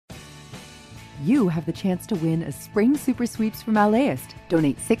you have the chance to win a spring super sweeps from LAist.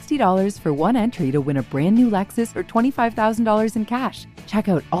 Donate $60 for one entry to win a brand new Lexus or $25,000 in cash. Check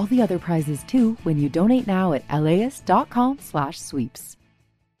out all the other prizes too when you donate now at laist.com/sweeps.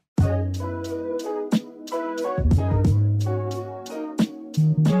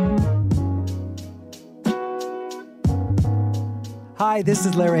 Hi, this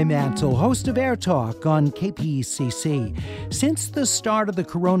is Larry Mantle, host of Air Talk on KPCC. Since the start of the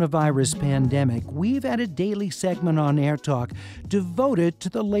coronavirus pandemic, we've had a daily segment on Air Talk devoted to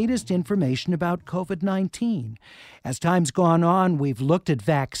the latest information about COVID-19. As time's gone on, we've looked at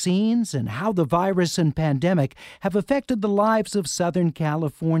vaccines and how the virus and pandemic have affected the lives of Southern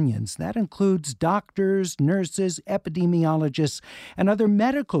Californians. That includes doctors, nurses, epidemiologists, and other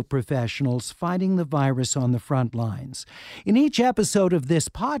medical professionals fighting the virus on the front lines. In each episode of this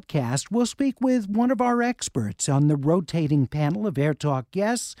podcast, we'll speak with one of our experts on the rotating panel of Air Talk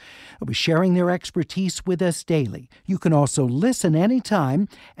guests who will be sharing their expertise with us daily. You can also listen anytime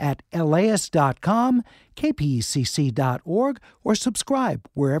at laist.com, kpecc.org, or subscribe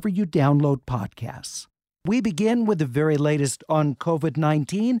wherever you download podcasts. We begin with the very latest on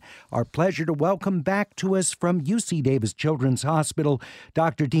COVID-19. Our pleasure to welcome back to us from UC Davis Children's Hospital,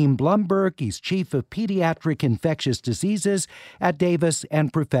 Dr. Dean Blumberg. He's Chief of Pediatric Infectious Diseases at Davis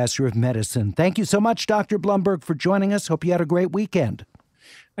and Professor of Medicine. Thank you so much, Dr. Blumberg, for joining us. Hope you had a great weekend.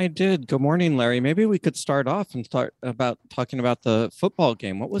 I did. Good morning, Larry. Maybe we could start off and talking about the football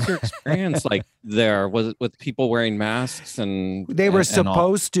game. What was your experience like there? Was it with people wearing masks and they were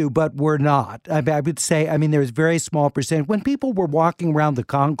supposed to, but were not. I would say, there was a very small percentage. When people were walking around the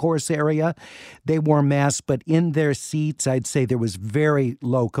concourse area, they wore masks, but in their seats, I'd say there was very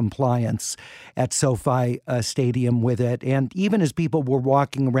low compliance at SoFi Stadium with it. And even as people were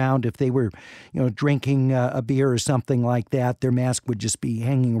walking around, if they were, drinking a beer or something like that, their mask would just be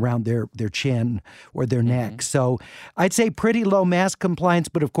hanging around their chin or their neck. So I'd say pretty low mask compliance,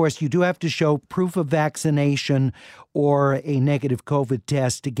 but of course you do have to show proof of vaccination or a negative COVID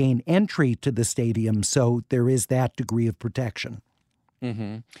test to gain entry to the stadium. So there is that degree of protection.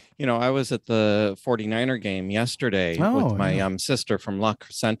 Mm-hmm. I was at the 49er game yesterday with my sister from La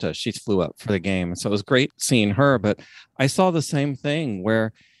Crescenta. She flew up for the game. So it was great seeing her, but I saw the same thing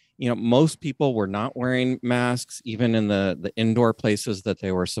where most people were not wearing masks, even in the indoor places that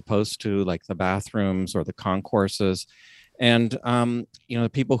they were supposed to, like the bathrooms or the concourses. And, the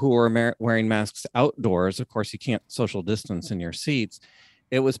people who were wearing masks outdoors, of course, you can't social distance in your seats.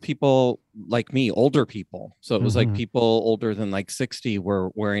 It was people like me, older people. So it was like people older than like 60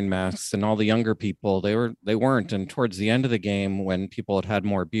 were wearing masks, and all the younger people, they weren't. And towards the end of the game, when people had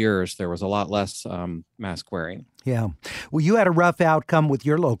more beers, there was a lot less mask wearing. Yeah. Well, you had a rough outcome with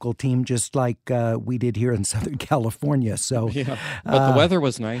your local team, just like we did here in Southern California. So, yeah, but the weather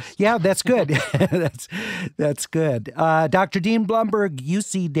was nice. Yeah, that's good. That's good. Dr. Dean Blumberg,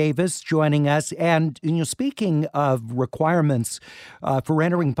 UC Davis, joining us. And speaking of requirements for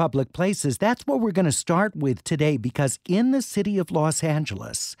entering public places, that's what we're going to start with today, because in the city of Los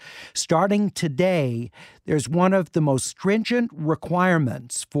Angeles, starting today, there's one of the most stringent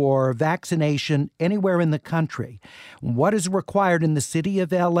requirements for vaccination anywhere in the country. What is required in the city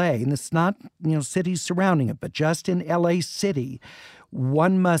of LA, and it's not, cities surrounding it, but just in LA City,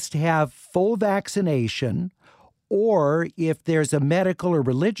 one must have full vaccination, or if there's a medical or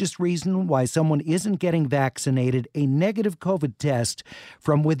religious reason why someone isn't getting vaccinated, a negative COVID test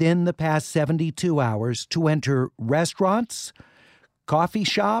from within the past 72 hours to enter restaurants, coffee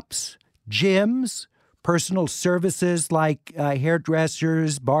shops, gyms, personal services like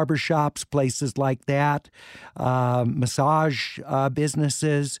hairdressers, barbershops, places like that, massage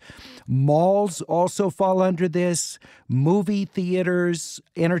businesses. Malls also fall under this. Movie theaters,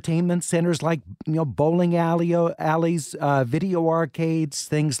 entertainment centers like bowling alleys, video arcades,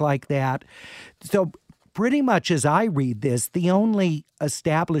 things like that. So pretty much as I read this, the only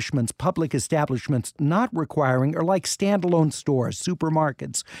public establishments not requiring are like standalone stores,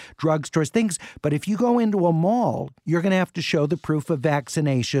 supermarkets, drugstores, things. But if you go into a mall, you're going to have to show the proof of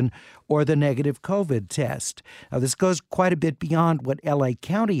vaccination or the negative COVID test. Now, this goes quite a bit beyond what LA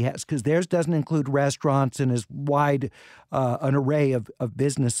County has, because theirs doesn't include restaurants and is wide an array of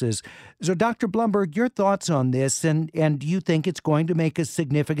businesses. So, Dr. Blumberg, your thoughts on this, and do you think it's going to make a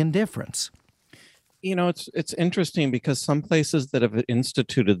significant difference? It's interesting because some places that have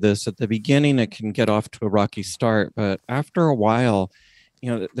instituted this at the beginning, it can get off to a rocky start. But after a while,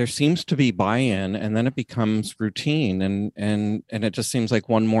 there seems to be buy-in, and then it becomes routine. And it just seems like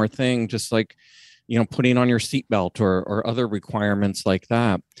one more thing, just like, putting on your seatbelt or other requirements like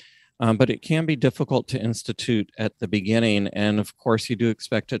that. But it can be difficult to institute at the beginning. And of course, you do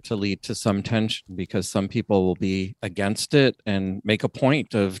expect it to lead to some tension because some people will be against it and make a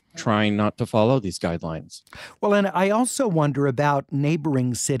point of trying not to follow these guidelines. Well, and I also wonder about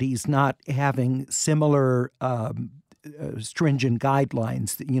neighboring cities not having similar stringent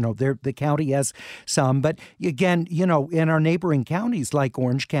guidelines. The county has some, but again, in our neighboring counties like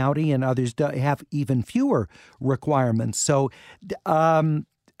Orange County and others have even fewer requirements. So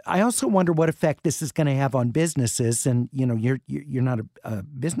I also wonder what effect this is going to have on businesses. And you're not a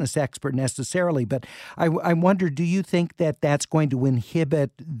business expert necessarily, but I wonder, do you think that that's going to inhibit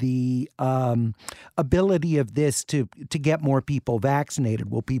the ability of this to get more people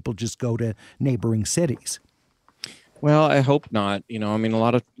vaccinated? Will people just go to neighboring cities? Well, I hope not. A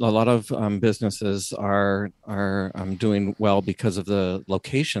lot of businesses are doing well because of the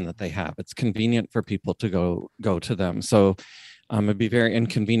location that they have. It's convenient for people to go to them. So it'd be very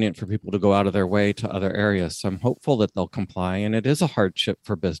inconvenient for people to go out of their way to other areas. So I'm hopeful that they'll comply. And it is a hardship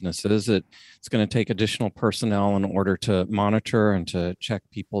for businesses. It's going to take additional personnel in order to monitor and to check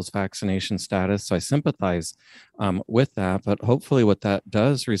people's vaccination status. So I sympathize with that. But hopefully what that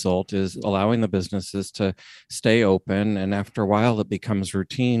does result is allowing the businesses to stay open. And after a while, it becomes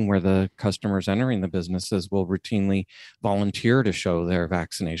routine where the customers entering the businesses will routinely volunteer to show their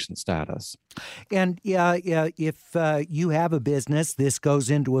vaccination status. And if you have a business, this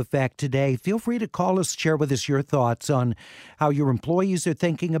goes into effect today. Feel free to call us, share with us your thoughts on how your employees are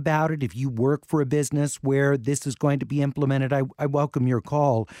thinking about it. If you work for a business where this is going to be implemented, I welcome your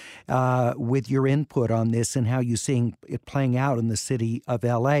call with your input on this and how you're seeing it playing out in the city of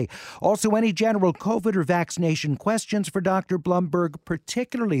L.A. Also, any general COVID or vaccination questions for Dr. Blumberg,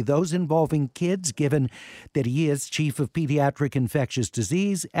 particularly those involving kids, given that he is Chief of Pediatric Infectious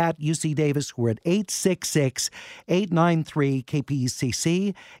Disease at UC Davis. We're at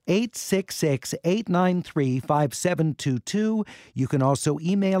 866-893-KPCC, 866-893-5722. You can also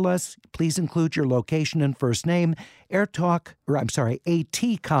email us. Please include your location and first name.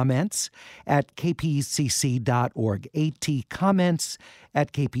 ATComments at kpcc.org. ATComments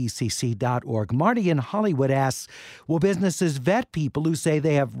at kpcc.org. Marty in Hollywood asks, will businesses vet people who say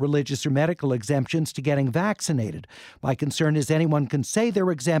they have religious or medical exemptions to getting vaccinated? My concern is anyone can say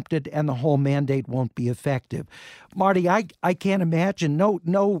they're exempted and the whole mandate won't be effective. Marty, I can't imagine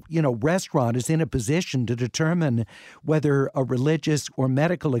no restaurant is in a position to determine whether a religious or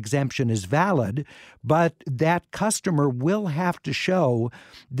medical exemption is valid, but that customer will have to show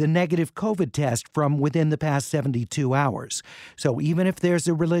the negative COVID test from within the past 72 hours. So even if there's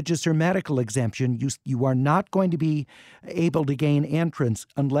a religious or medical exemption, you are not going to be able to gain entrance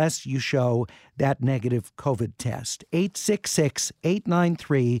unless you show that negative COVID test.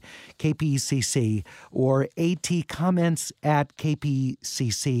 866-893-KPCC or ATComments at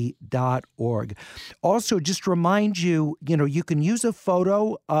kpcc.org. Also, just remind you, you can use a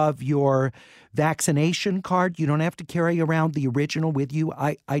photo of your vaccination card. You don't have to carry around the original with you.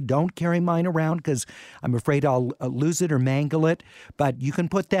 I don't carry mine around because I'm afraid I'll lose it or mangle it. But you can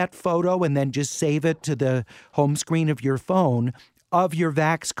put that photo and then just save it to the home screen of your phone of your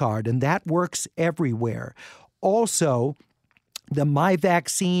Vax card, and that works everywhere. Also, the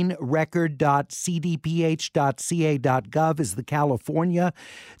myvaccinerecord.cdph.ca.gov is the California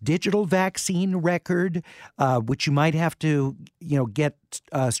digital vaccine record, which you might have to, get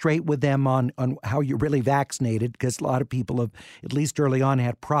straight with them on how you're really vaccinated, because a lot of people have, at least early on,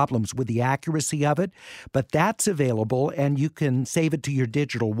 had problems with the accuracy of it. But that's available, and you can save it to your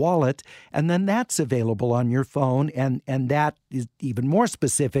digital wallet, and then that's available on your phone, and that is even more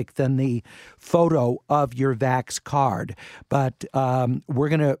specific than the photo of your Vax card. But we're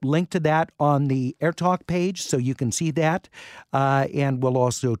going to link to that on the AirTalk page so you can see that, and we'll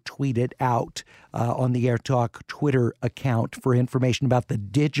also tweet it out on the AirTalk Twitter account for information about the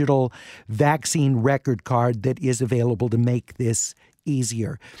digital vaccine record card that is available to make this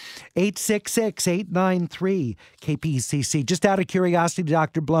easier. 866-893-KPCC. Just out of curiosity,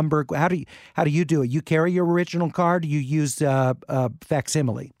 Dr. Blumberg, how do you do it? You carry your original card? Or you use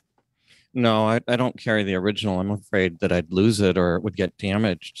facsimile? No, I don't carry the original. I'm afraid that I'd lose it or it would get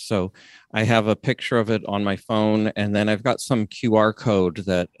damaged. So I have a picture of it on my phone, and then I've got some QR code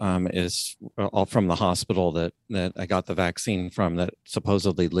that is all from the hospital that I got the vaccine from that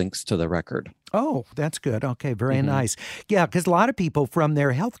supposedly links to the record. Oh, that's good. Okay, very nice. Yeah, because a lot of people from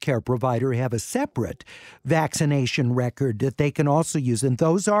their healthcare provider have a separate vaccination record that they can also use. And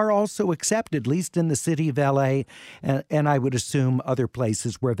those are also accepted, at least in the city of L.A., and I would assume other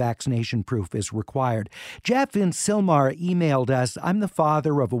places where vaccination proof is required. Jeff in Sylmar emailed us, I'm the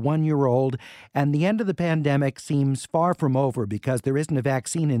father of a 1-year-old old, and the end of the pandemic seems far from over because there isn't a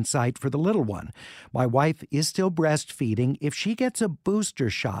vaccine in sight for the little one. My wife is still breastfeeding. If she gets a booster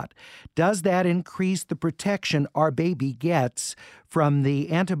shot, does that increase the protection our baby gets from the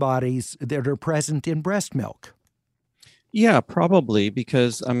antibodies that are present in breast milk? Yeah, probably,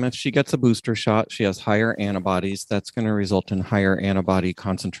 because if she gets a booster shot, she has higher antibodies. That's going to result in higher antibody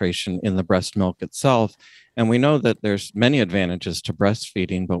concentration in the breast milk itself. And we know that there's many advantages to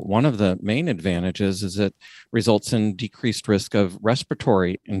breastfeeding, but one of the main advantages is it results in decreased risk of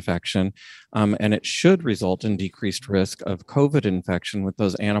respiratory infection, and it should result in decreased risk of COVID infection with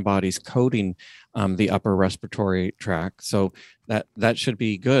those antibodies coating the upper respiratory tract. So that should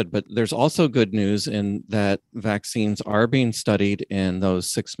be good. But there's also good news in that vaccines are being studied in those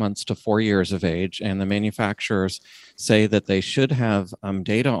 6 months to 4 years of age, and the manufacturers say that they should have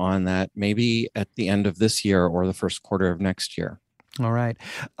data on that maybe at the end of this year or the first quarter of next year. All right.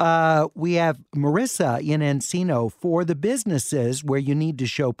 We have Marissa in Encino. For the businesses where you need to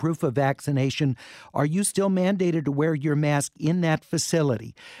show proof of vaccination, are you still mandated to wear your mask in that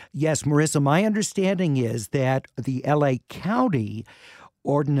facility? Yes, Marissa, my understanding is that the LA County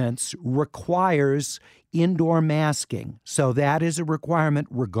ordinance requires indoor masking. So that is a requirement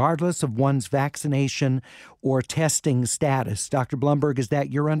regardless of one's vaccination or testing status. Dr. Blumberg, is that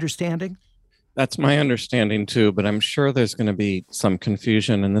your understanding? That's my understanding too, but I'm sure there's going to be some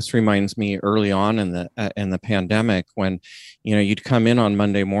confusion. And this reminds me early on in the pandemic when, you'd come in on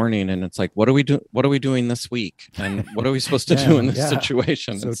Monday morning and it's like, what are we doing this week? And what are we supposed to do in this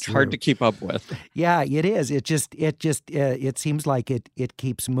situation? So it's hard to keep up with. Yeah, it is. It seems like it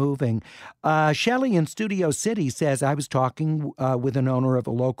keeps moving. Shelley in Studio City says, I was talking with an owner of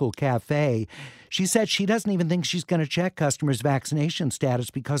a local cafe. She said she doesn't even think she's going to check customers' vaccination status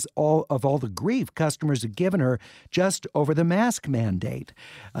because all the grief customers have given her just over the mask mandate.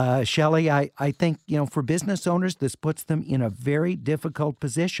 Shelley, I think, for business owners, this puts them in a very difficult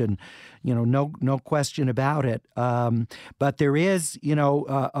position. No question about it. But there is,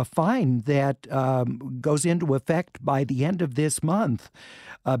 a fine that goes into effect by the end of this month.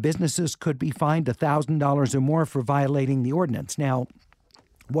 Businesses could be fined $1,000 or more for violating the ordinance. Now,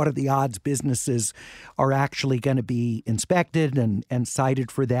 what are the odds businesses are actually going to be inspected and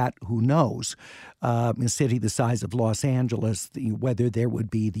cited for that? Who knows? In a city the size of Los Angeles, whether there would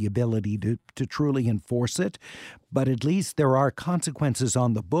be the ability to truly enforce it. But at least there are consequences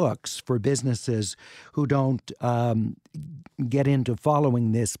on the books for businesses who don't get into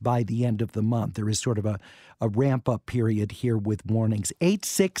following this by the end of the month. There is sort of a ramp-up period here with warnings.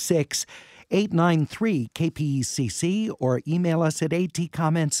 866-893-KPCC or email us at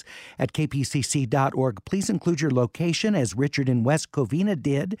atcomments@kpcc.org. Please include your location, as Richard in West Covina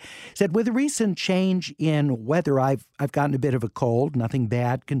did. Said, with a recent change in weather, I've gotten a bit of a cold, nothing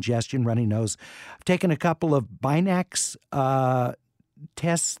bad, congestion, runny nose. I've taken a couple of Binax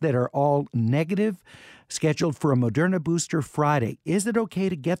tests that are all negative, scheduled for a Moderna booster Friday. Is it okay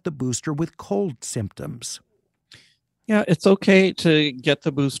to get the booster with cold symptoms? Yeah, it's okay to get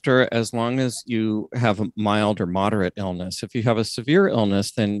the booster as long as you have a mild or moderate illness. If you have a severe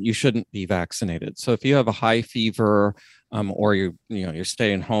illness, then you shouldn't be vaccinated. So if you have a high fever or you're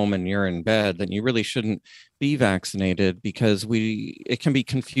staying home and you're in bed, then you really shouldn't be vaccinated because it can be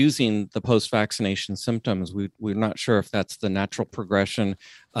confusing, the post-vaccination symptoms. We're not sure if that's the natural progression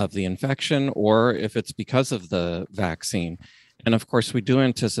of the infection or if it's because of the vaccine. And of course, we do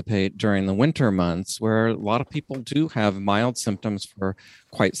anticipate during the winter months where a lot of people do have mild symptoms for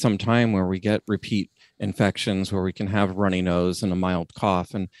quite some time, where we get repeat infections, where we can have runny nose and a mild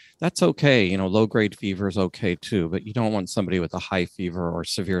cough. And that's okay. Low-grade fever is okay too, but you don't want somebody with a high fever or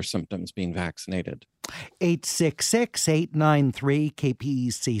severe symptoms being vaccinated.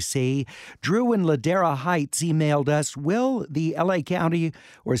 866-893-KPCC. Drew in Ladera Heights emailed us, will the LA County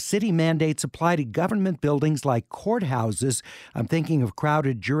or city mandates apply to government buildings like courthouses? I'm thinking of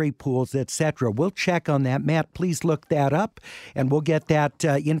crowded jury pools, etc. We'll check on that. Matt, please look that up, and we'll get that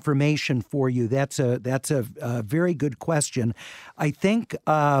information for you. That's a very good question. I think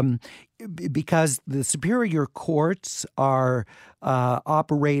because the superior courts are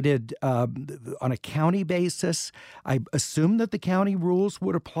operated on a county basis, I assume that the county rules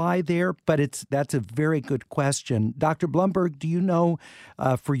would apply there, but that's a very good question. Dr. Blumberg, do you know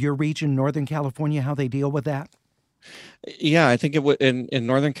for your region, Northern California, how they deal with that? Yeah, I think it would in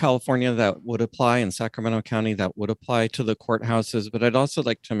Northern California that would apply. In Sacramento County that would apply to the courthouses. But I'd also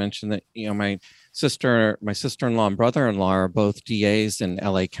like to mention that my my sister-in-law and brother-in-law are both DAs in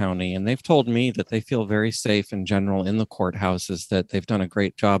LA County, and they've told me that they feel very safe in general in the courthouses, that they've done a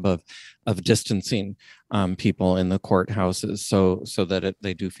great job of distancing people in the courthouses so that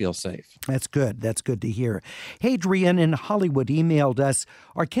they do feel safe. That's good. That's good to hear. Hadrian in Hollywood emailed us,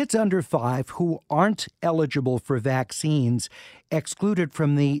 are kids under 5 who aren't eligible for vaccines excluded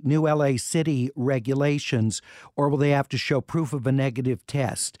from the new LA City regulations, or will they have to show proof of a negative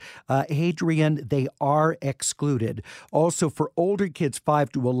test? Hadrian, they are excluded. Also, for older kids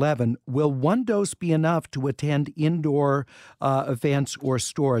 5 to 11, will one dose be enough to attend indoor events or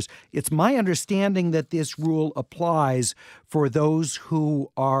stores? It's my understanding that this rule applies for those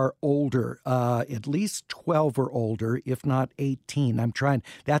who are older, at least 12 or older, if not 18.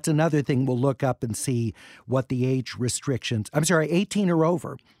 That's another thing we'll look up and see what the age restrictions, 18 or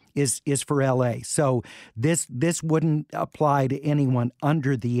over is for LA. So this wouldn't apply to anyone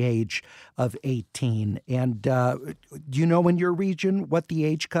under the age of 18. And do you know in your region what the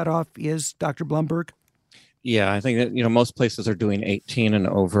age cutoff is, Dr. Blumberg? Yeah, I think that, most places are doing 18 and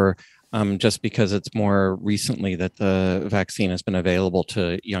over, just because it's more recently that the vaccine has been available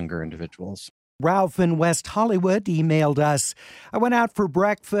to younger individuals. Ralph in West Hollywood emailed us, I went out for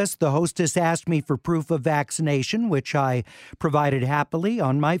breakfast. The hostess asked me for proof of vaccination, which I provided happily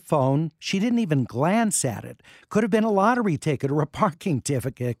on my phone. She didn't even glance at it. Could have been a lottery ticket or a parking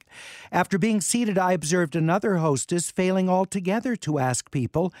ticket. After being seated, I observed another hostess failing altogether to ask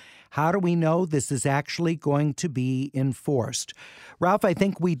people, how do we know this is actually going to be enforced? Ralph, I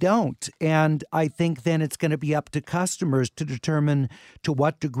think we don't. And I think then it's going to be up to customers to determine to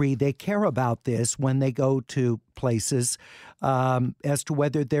what degree they care about this when they go to places, as to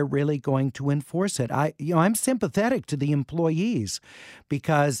whether they're really going to enforce it. I'm sympathetic to the employees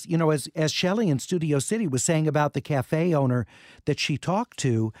because, as Shelley in Studio City was saying about the cafe owner that she talked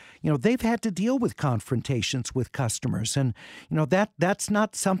to, they've had to deal with confrontations with customers. And, that's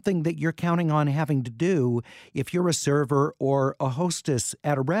not something that you're counting on having to do if you're a server or a hostess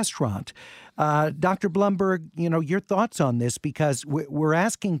at a restaurant. Dr. Blumberg, your thoughts on this, because we're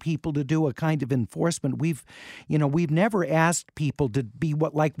asking people to do a kind of enforcement. We've never asked people to be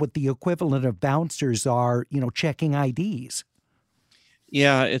what the equivalent of bouncers are, checking IDs.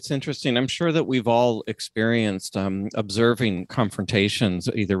 Yeah, it's interesting. I'm sure that we've all experienced observing confrontations,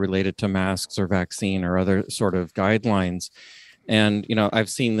 either related to masks or vaccine or other sort of guidelines. And, I've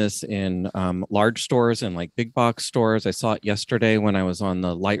seen this in large stores and like big box stores. I saw it yesterday when I was on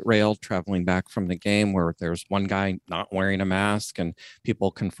the light rail traveling back from the game, where there's one guy not wearing a mask and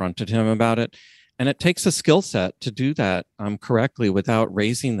people confronted him about it. And it takes a skill set to do that correctly without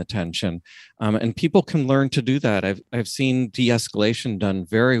raising the tension. And people can learn to do that. I've seen de-escalation done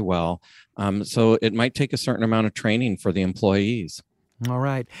very well. So it might take a certain amount of training for the employees. All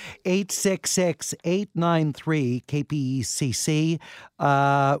right. 866-893-KPECC.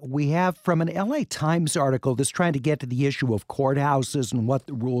 We have from an LA Times article that's trying to get to the issue of courthouses and what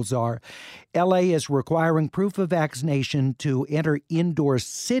the rules are. LA is requiring proof of vaccination to enter indoor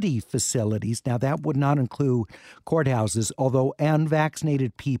city facilities. Now, that would not include courthouses, although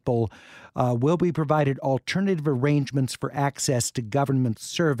unvaccinated people will be provided alternative arrangements for access to government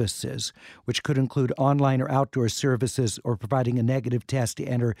services, which could include online or outdoor services or providing a negative test to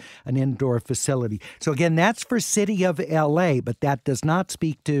enter an indoor facility. So again, that's for City of LA, but that does not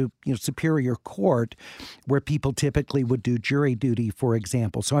speak to Superior Court, where people typically would do jury duty, for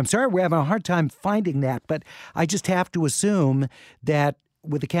example. So I'm sorry we're having a hard time finding that, but I just have to assume that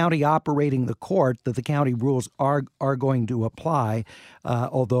with the county operating the court, that the county rules are going to apply,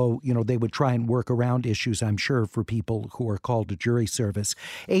 although, they would try and work around issues, I'm sure, for people who are called to jury service.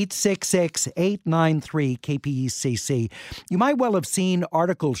 866-893-KPECC. You might well have seen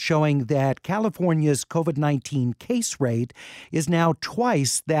articles showing that California's COVID-19 case rate is now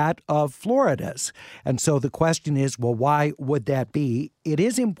twice that of Florida's. And so the question is, well, why would that be? It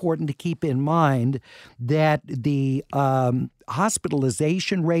is important to keep in mind that the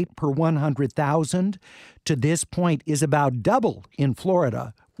hospitalization rate per 100,000 to this point is about double in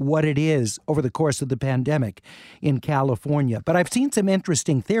Florida what it is over the course of the pandemic in California. But I've seen some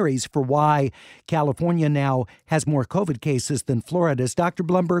interesting theories for why California now has more COVID cases than Florida's. Dr.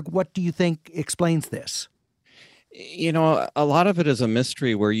 Blumberg, what do you think explains this? A lot of it is a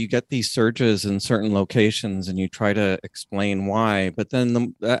mystery, where you get these surges in certain locations and you try to explain why. But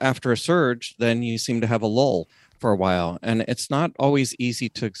then after a surge, then you seem to have a lull for a while. And it's not always easy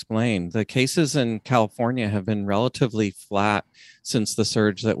to explain. The cases in California have been relatively flat since the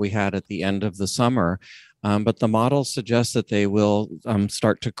surge that we had at the end of the summer. But the models suggest that they will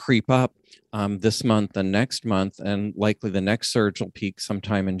start to creep up this month and next month, and likely the next surge will peak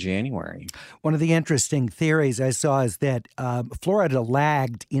sometime in January. One of the interesting theories I saw is that Florida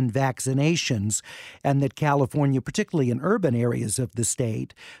lagged in vaccinations, and that California, particularly in urban areas of the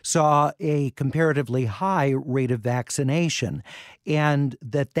state, saw a comparatively high rate of vaccination, and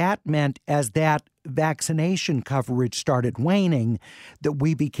that meant as that vaccination coverage started waning, that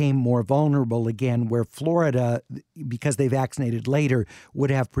we became more vulnerable again, where Florida, because they vaccinated later,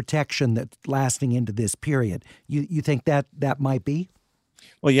 would have protection that's lasting into this period. You think that might be?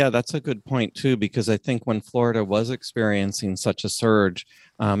 Well, yeah, that's a good point, too, because I think when Florida was experiencing such a surge,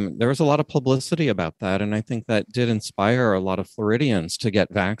 there was a lot of publicity about that. And I think that did inspire a lot of Floridians to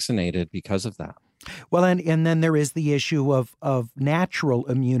get vaccinated because of that. Well, and then there is the issue of natural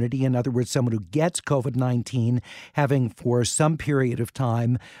immunity. In other words, someone who gets COVID-19 having for some period of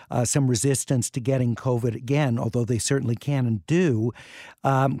time some resistance to getting COVID again, although they certainly can and do.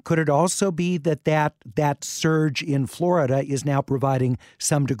 Could it also be that surge in Florida is now providing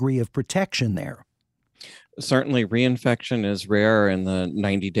some degree of protection there? Certainly, reinfection is rare in the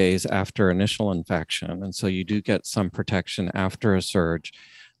 90 days after initial infection. And so you do get some protection after a surge.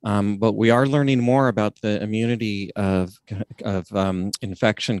 But we are learning more about the immunity of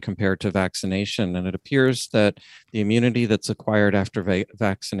infection compared to vaccination. And it appears that the immunity that's acquired after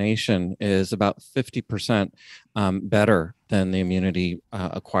vaccination is about 50% better than the immunity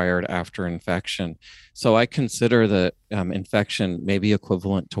acquired after infection. So I consider that infection may be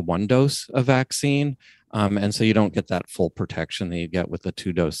equivalent to one dose of vaccine. And so you don't get that full protection that you get with the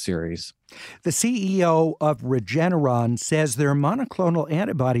 2-dose series. The CEO of Regeneron says their monoclonal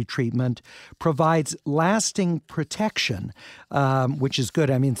antibody treatment provides lasting protection, which is good.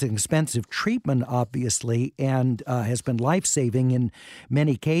 I mean, it's an expensive treatment, obviously, and has been life-saving in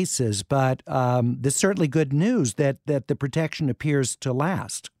many cases. But this is certainly good news that the protection appears to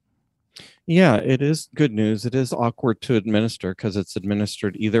last. Yeah, it is good news. It is awkward to administer because it's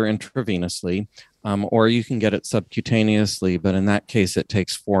administered either intravenously or you can get it subcutaneously. But in that case, it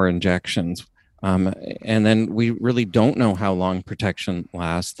takes 4 injections. And then we really don't know how long protection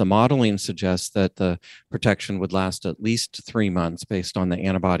lasts. The modeling suggests that the protection would last at least 3 months based on the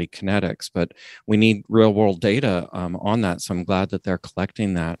antibody kinetics, but we need real world data on that. So I'm glad that they're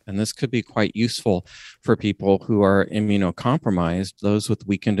collecting that. And this could be quite useful for people who are immunocompromised. Those with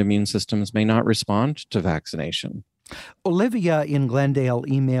weakened immune systems may not respond to vaccination. Olivia in Glendale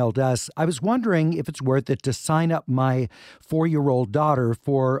emailed us. I was wondering if it's worth it to sign up my 4-year-old daughter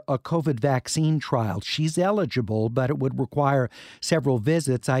for a COVID vaccine trial. She's eligible, but it would require several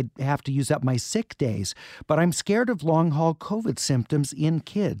visits. I'd have to use up my sick days. But I'm scared of long-haul COVID symptoms in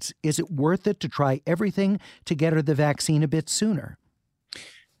kids. Is it worth it to try everything to get her the vaccine a bit sooner?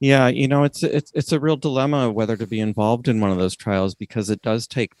 Yeah, it's a real dilemma whether to be involved in one of those trials because it does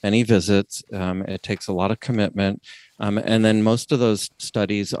take many visits. It takes a lot of commitment, and then most of those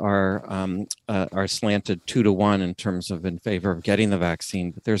studies are slanted 2-to-1 in terms of in favor of getting the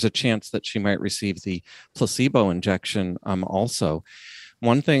vaccine. But there's a chance that she might receive the placebo injection also.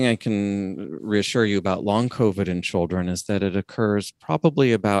 One thing I can reassure you about long COVID in children is that it occurs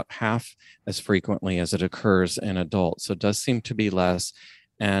probably about half as frequently as it occurs in adults. So it does seem to be less.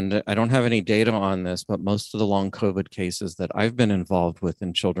 And I don't have any data on this, but most of the long COVID cases that I've been involved with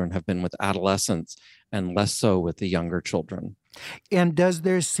in children have been with adolescents and less so with the younger children. And does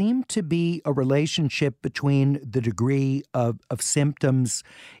there seem to be a relationship between the degree of symptoms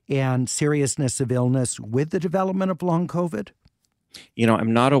and seriousness of illness with the development of long COVID?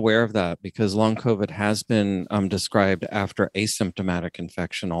 I'm not aware of that because long COVID has been described after asymptomatic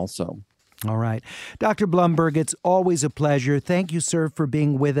infection also. All right. Dr. Blumberg, it's always a pleasure. Thank you, sir, for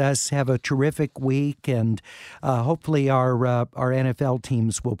being with us. Have a terrific week, and hopefully our NFL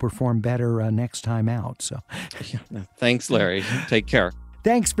teams will perform better next time out. So, thanks, Larry. Take care.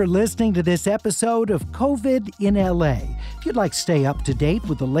 Thanks for listening to this episode of COVID in LA. If you'd like to stay up to date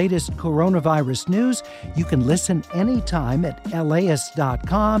with the latest coronavirus news, you can listen anytime at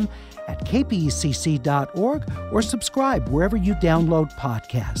laist.com, at kpecc.org, or subscribe wherever you download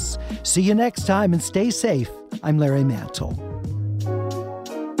podcasts. See you next time and stay safe. I'm Larry Mantle.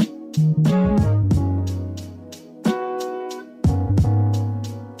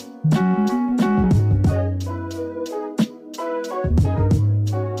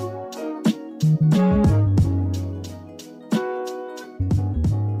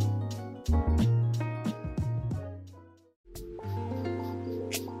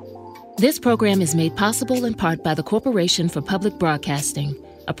 This program is made possible in part by the Corporation for Public Broadcasting,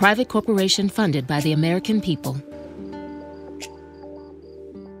 a private corporation funded by the American people.